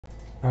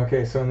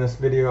Okay, so in this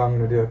video I'm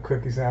going to do a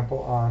quick example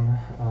on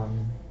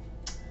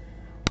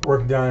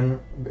work done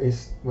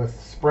based with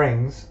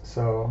springs.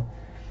 So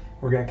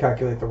we're going to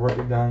calculate the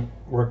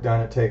work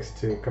done it takes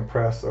to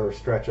compress or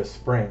stretch a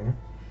spring.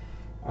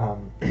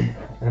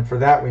 And for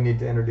that we need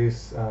to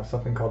introduce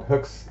something called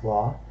Hooke's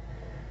law.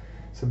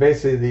 So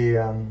basically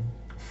the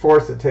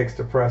force it takes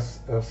to press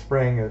a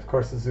spring, of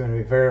course, is going to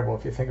be variable.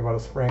 If you think about a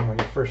spring, when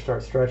you first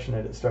start stretching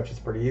it, it stretches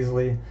pretty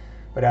easily,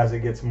 but as it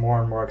gets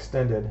more and more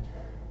extended,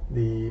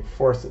 the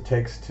force it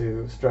takes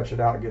to stretch it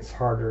out gets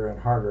harder and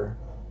harder,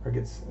 or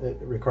it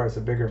requires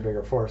a bigger and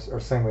bigger force. Or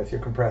same way if you're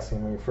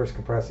compressing. When you first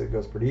compress it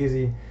goes pretty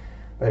easy,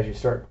 but as you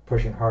start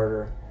pushing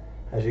harder,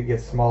 as it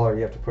gets smaller,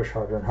 you have to push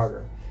harder and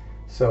harder.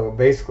 So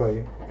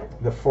basically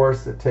the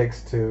force it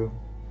takes to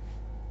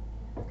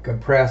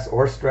compress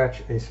or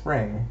stretch a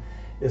spring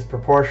is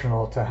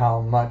proportional to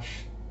how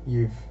much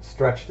you've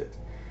stretched it.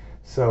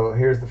 So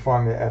here's the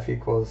formula: F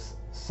equals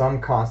some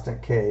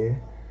constant K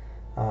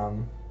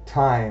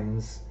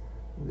times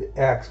the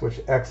X, which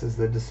X is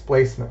the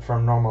displacement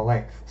from normal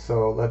length.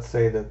 So let's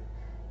say that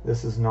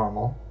this is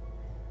normal.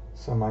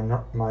 So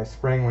my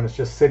spring, when it's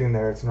just sitting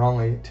there, it's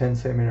normally 10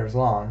 centimeters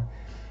long.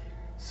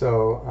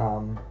 So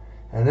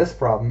in this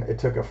problem, it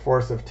took a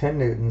force of 10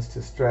 newtons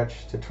to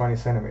stretch to 20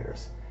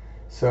 centimeters.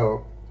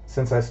 So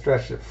since I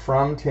stretched it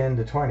from 10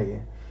 to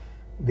 20,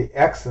 the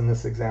X in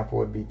this example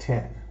would be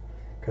 10,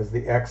 because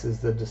the X is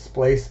the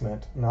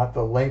displacement, not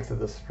the length of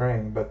the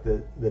spring, but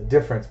the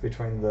difference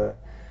between the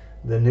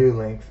new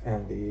length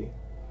and the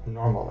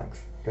normal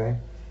length. Okay,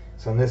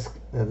 so in this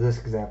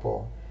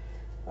example,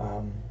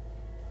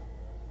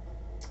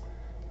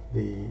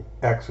 the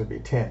X would be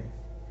 10.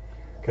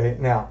 Okay,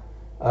 now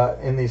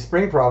in these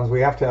spring problems, we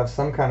have to have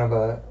some kind of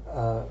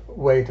a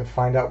way to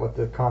find out what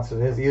the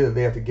constant is. Either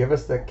they have to give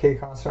us the K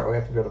constant, or we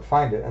have to be able to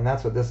find it, and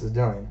that's what this is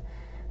doing.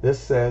 This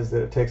says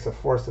that it takes a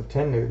force of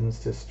 10 newtons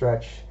to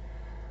stretch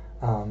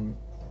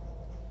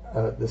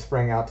the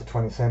spring out to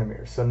 20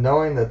 centimeters. So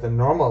knowing that the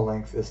normal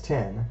length is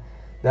 10,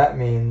 that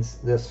means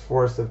this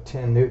force of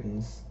 10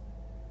 newtons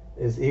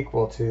is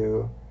equal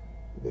to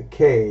the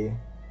K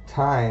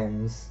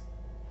times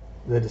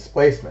the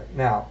displacement.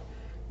 Now,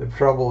 the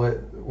trouble,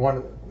 one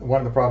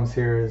of the problems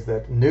here is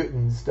that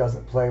newtons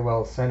doesn't play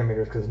well with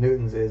centimeters, because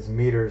newtons is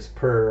meters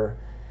per,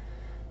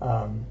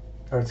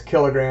 or it's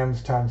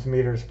kilograms times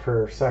meters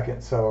per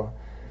second. So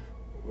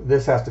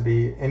this has to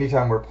be,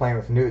 anytime we're playing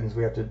with newtons,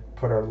 we have to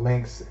put our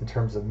lengths in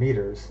terms of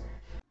meters.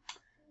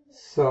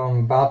 So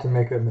I'm about to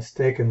make a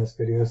mistake in this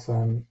video, so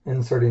I'm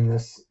inserting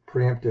this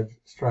preemptive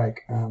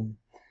strike. I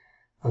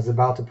was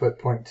about to put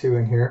 0.2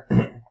 in here,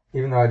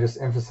 even though I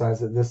just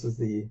emphasized that this is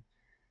the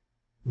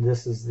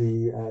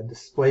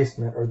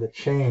displacement, or the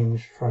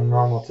change from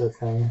normal to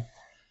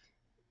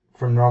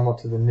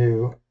the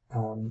new.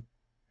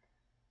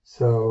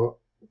 So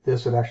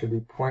this would actually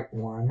be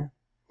 0.1,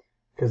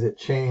 because it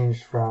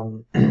changed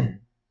from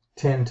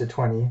 10 to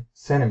 20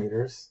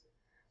 centimeters.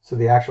 So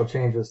the actual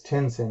change was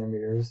 10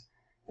 centimeters,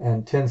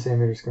 and 10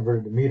 centimeters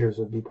converted to meters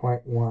would be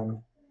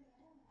 0.1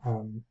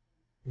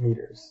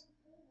 meters.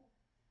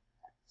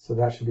 So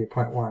that should be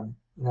 0.1.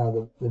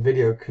 Now the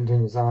video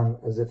continues on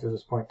as if it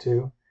was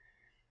 0.2.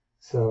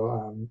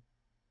 So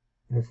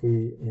if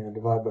we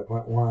divide by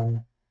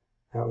 0.1,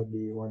 that would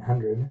be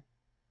 100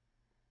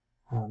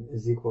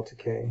 is equal to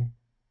K.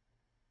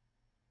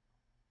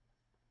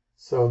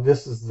 So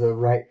this is the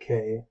right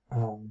K.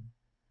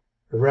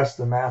 The rest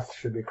of the math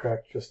should be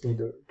correct. Just need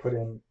to put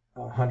in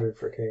 100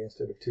 for K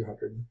instead of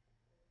 200.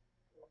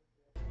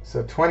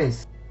 So 20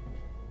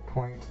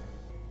 point.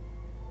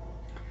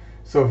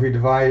 So if we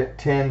divide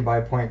 10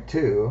 by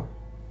 0.2,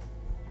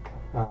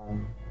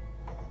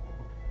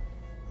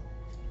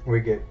 we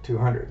get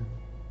 200.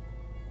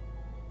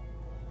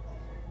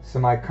 So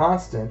my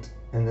constant,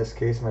 in this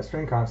case, my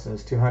string constant,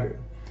 is 200.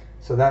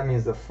 So that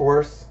means the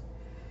force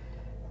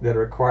that it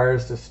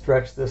requires to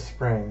stretch this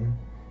spring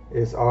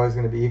is always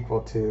going to be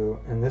equal to,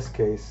 in this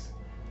case,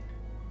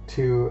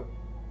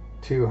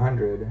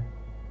 200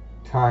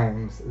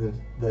 times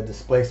the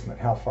displacement,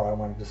 how far I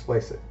want to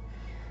displace it.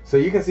 So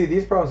you can see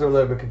these problems are a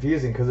little bit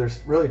confusing, because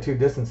there's really two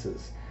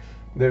distances.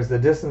 There's the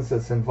distance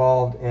that's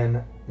involved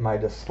in my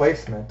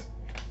displacement,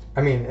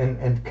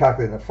 in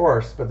calculating the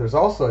force, but there's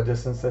also a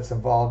distance that's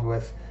involved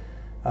with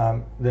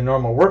the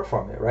normal work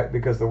formula, right?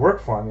 Because the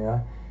work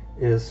formula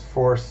is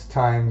force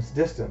times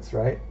distance,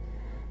 right?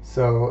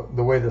 So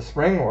the way the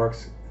spring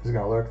works is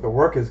going to look, the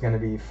work is going to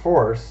be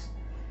force,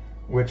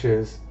 which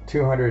is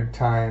 200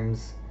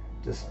 times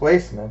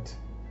displacement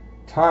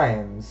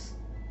times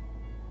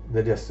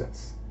the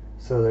distance.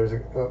 So there's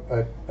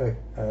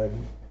a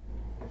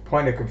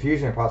point of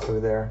confusion possibly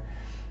there,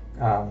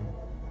 of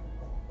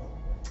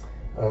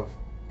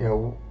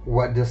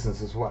what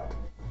distance is what.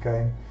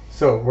 Okay,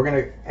 so we're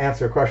going to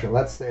answer a question.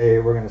 Let's say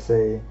we're going to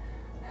say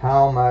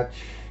how much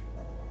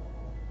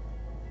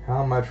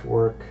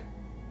work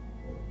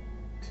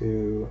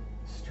to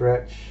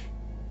stretch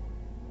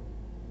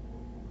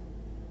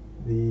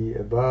the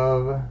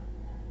above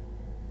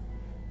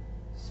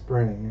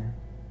spring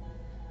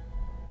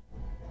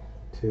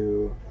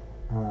to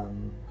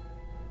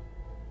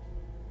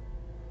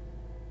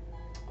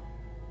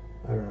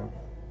I don't know,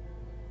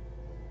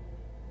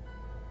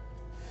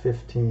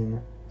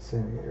 15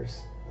 centimeters.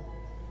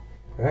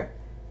 Okay.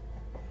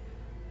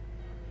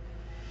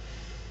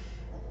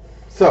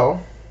 So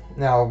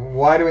now,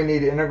 why do we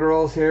need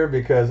integrals here?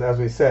 Because as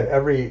we said,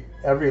 every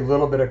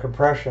little bit of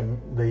compression,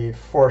 the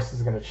force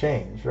is going to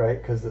change,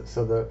 right? Because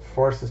so the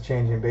force is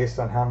changing based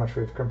on how much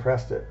we've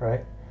compressed it,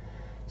 right?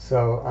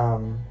 So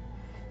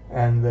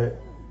and the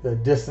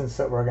distance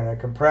that we're going to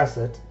compress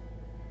it,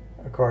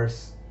 of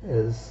course,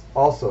 is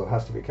also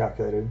has to be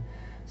calculated.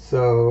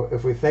 So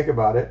if we think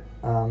about it,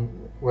 the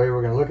way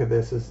we're going to look at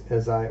this is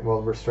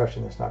we're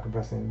stretching this, not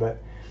compressing,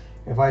 but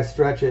if I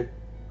stretch it,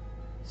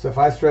 so if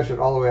I stretch it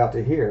all the way out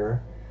to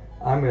here,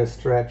 I'm going to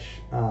stretch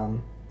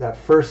that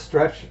first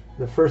stretch.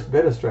 The first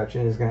bit of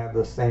stretching is going to have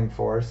the same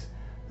force.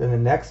 Then the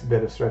next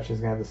bit of stretching is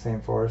going to have the same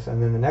force,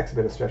 and then the next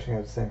bit of stretching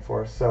has the same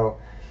force. So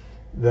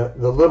the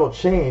little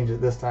change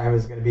at this time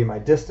is going to be my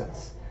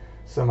distance.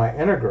 So my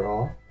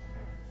integral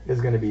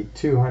is going to be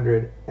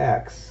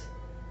 200x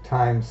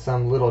times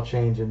some little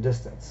change in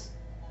distance.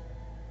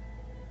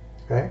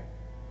 Okay?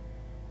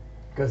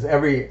 Because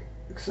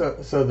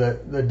so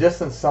the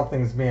distance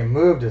something's being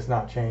moved is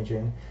not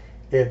changing.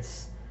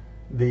 It's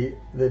the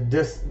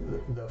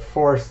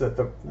force that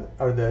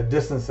the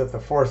distance that the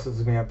force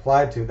is being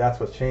applied to, that's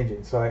what's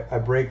changing. So I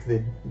break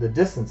the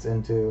distance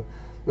into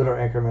little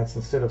increments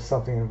instead of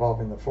something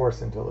involving the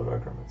force into little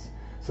increments.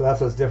 So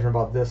that's what's different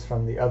about this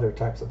from the other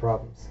types of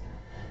problems.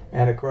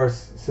 And of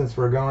course, since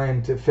we're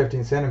going to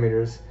 15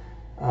 centimeters,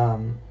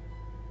 now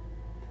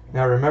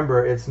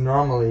remember it's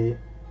normally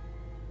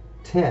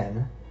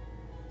 10,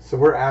 so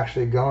we're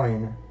actually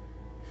going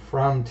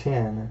from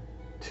 10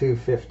 to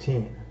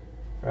 15,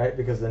 right?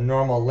 Because the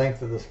normal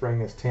length of the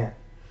spring is 10.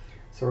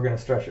 So we're going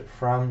to stretch it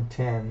from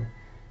 10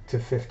 to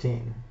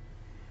 15.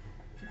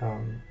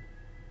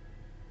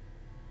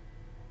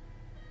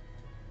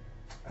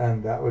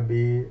 And that would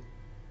be,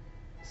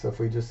 so if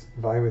we just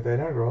evaluate that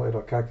integral,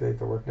 it'll calculate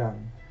the work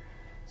done.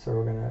 So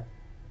we're going to,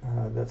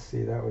 let's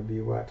see, that would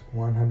be what?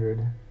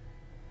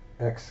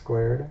 100x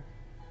squared,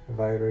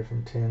 evaluated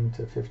from 10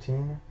 to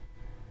 15.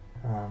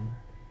 And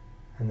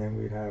then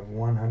we'd have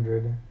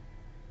 100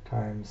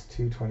 times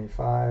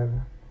 225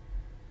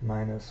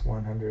 minus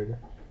 100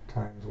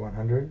 times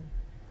 100.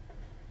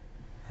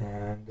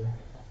 And,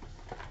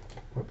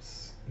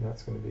 whoops,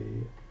 that's going to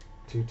be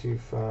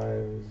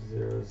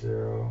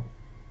 22500.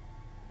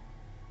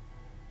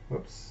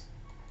 Whoops.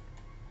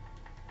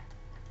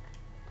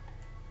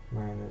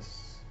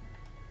 Minus.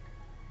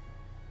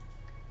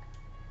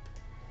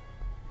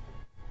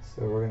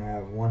 So we're going to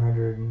have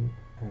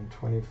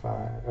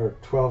 125 or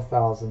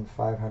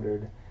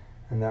 12,500,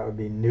 and that would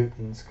be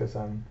newtons, because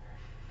I'm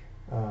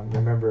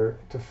remember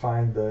to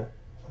find the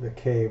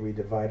K we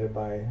divided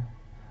by,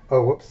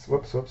 oh whoops,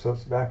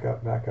 back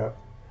up.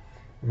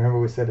 Remember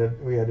we said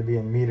we had to be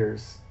in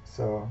meters,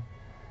 so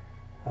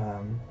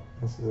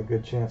this is a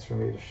good chance for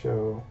me to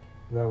show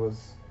that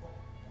was,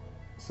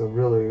 so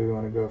really we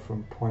want to go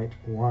from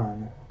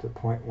 0.1 to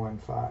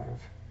 0.15,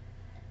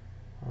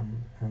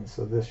 and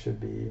so this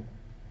should be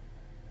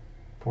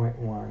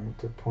 0.1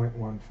 to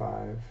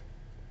 0.15,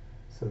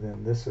 so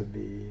then this would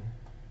be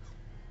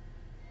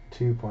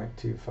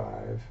 2.25.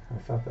 I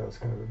thought that was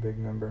kind of a big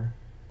number.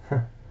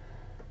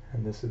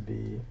 And this would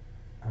be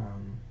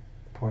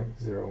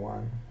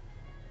 0.01.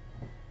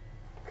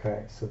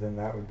 Okay, so then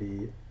that would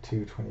be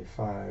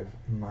 225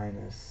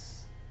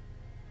 minus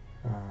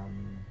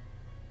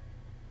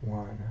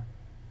 1.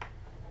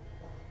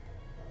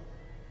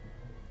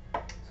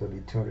 So it'd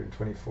be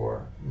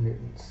 224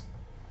 newtons.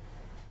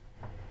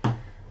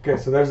 Okay,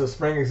 so there's a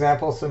spring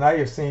example. So now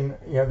you've seen,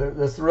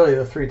 there's really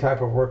the three type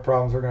of work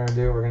problems we're going to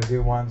do. We're going to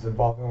do ones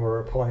involving where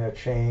we're pulling a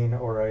chain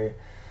or a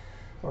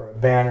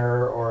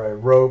banner or a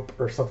rope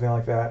or something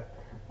like that,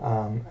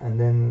 and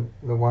then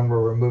the one where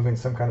we're moving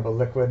some kind of a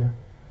liquid,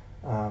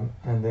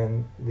 and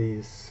then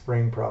these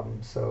spring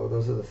problems. So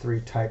those are the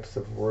three types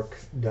of work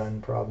done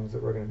problems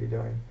that we're going to be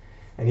doing,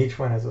 and each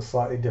one has a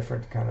slightly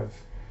different kind of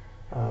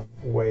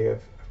way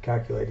of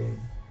calculating.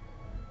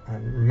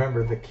 And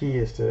remember, the key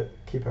is to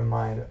keep in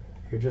mind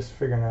you're just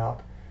figuring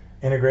out,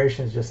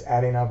 integration is just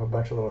adding up a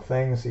bunch of little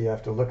things, so you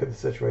have to look at the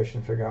situation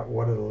and figure out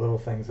what are the little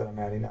things that I'm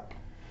adding up.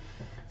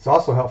 It's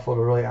also helpful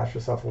to really ask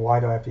yourself, why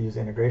do I have to use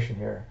integration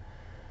here?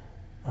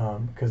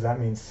 Because that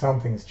means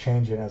something's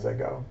changing as I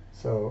go.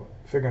 So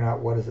figuring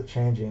out what's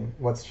changing,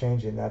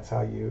 that's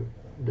how you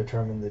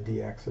determine the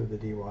dx or the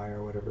dy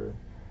or whatever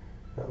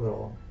that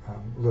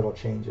little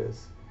change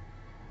is.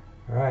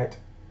 All right.